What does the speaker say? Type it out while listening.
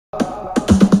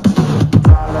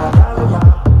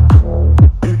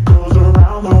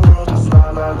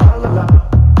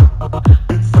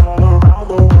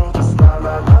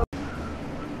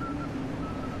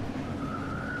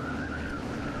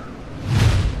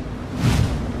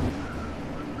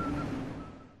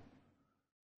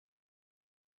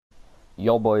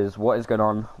Yo boys, what is going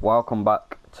on? Welcome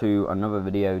back to another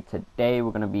video. Today we're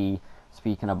going to be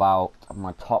speaking about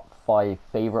my top 5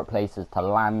 favourite places to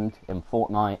land in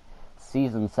Fortnite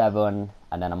Season 7,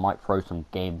 and then I might throw some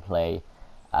gameplay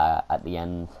at the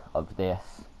end of this.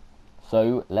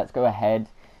 So let's go ahead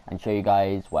and show you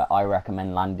guys where I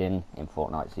recommend landing in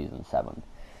Fortnite Season 7.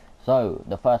 So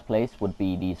the first place would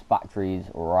be these factories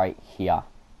right here.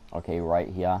 Okay, right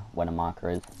here where the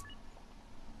marker is.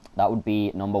 That would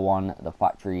be number 1, the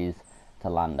factories to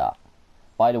land at.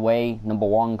 By the way, number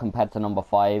 1 compared to number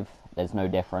 5, there's no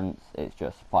difference. It's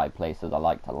just 5 places I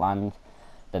like to land.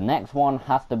 The next one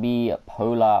has to be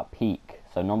Polar Peak.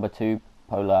 So number 2,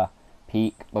 Polar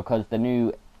Peak, because the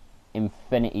new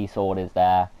Infinity Sword is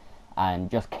there, and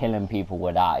just killing people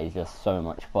with that is just so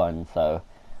much fun. So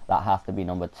that has to be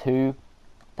number 2.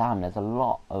 Damn, there's a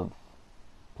lot of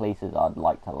places I'd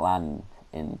like to land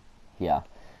in here.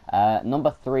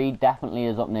 Number 3 definitely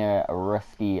is up near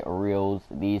Rusty Reels.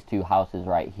 These 2 houses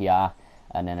right here,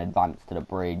 and then advance to the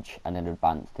bridge, and then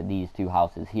advance to these 2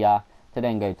 houses here, to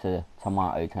then go to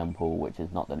Tomato Temple, which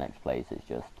is not the next place, it's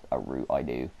just a route I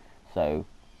do. So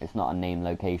it's not a name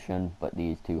location, but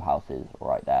these 2 houses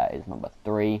right there is number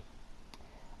 3.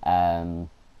 Number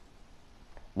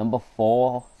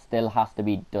 4 still has to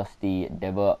be Dusty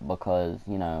Divot, because,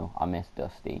 you know, I miss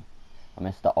Dusty. I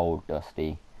miss the old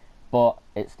Dusty. But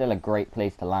it's still a great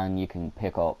place to land. You can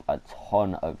pick up a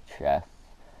ton of chests.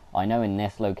 I know in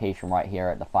this location right here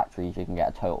at the factories you can get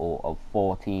a total of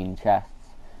 14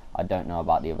 chests. I don't know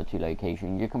about the other 2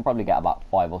 locations. You can probably get about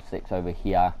 5 or 6 over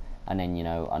here, and then, you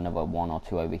know, another 1 or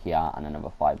 2 over here, and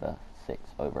another 5 or 6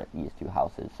 over at these 2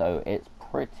 houses. So it's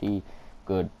pretty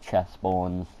good chest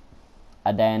spawns.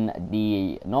 And then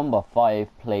the number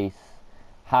 5 place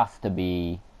has to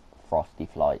be Frosty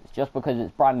Flights, just because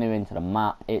it's brand new into the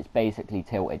map. It's basically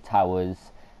Tilted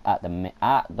Towers. At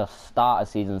the start of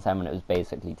Season 7 it was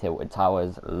basically Tilted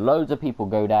Towers. Loads of people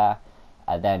go there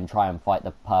and then try and fight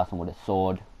the person with a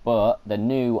sword, but the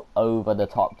new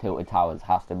over-the-top Tilted Towers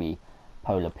has to be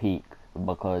Polar Peak,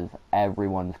 because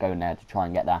everyone's going there to try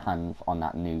and get their hands on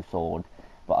that new sword.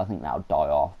 But I think that'll die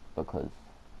off because,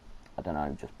 I don't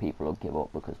know, just people will give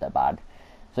up because they're bad.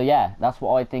 So yeah, that's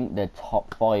what I think the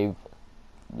top 5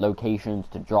 locations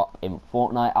to drop in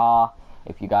Fortnite are.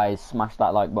 If you guys smash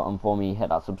that like button for me, hit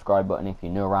that subscribe button if you're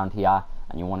new around here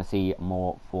and you want to see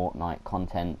more Fortnite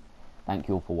content. Thank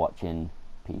you all for watching.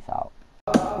 Peace out.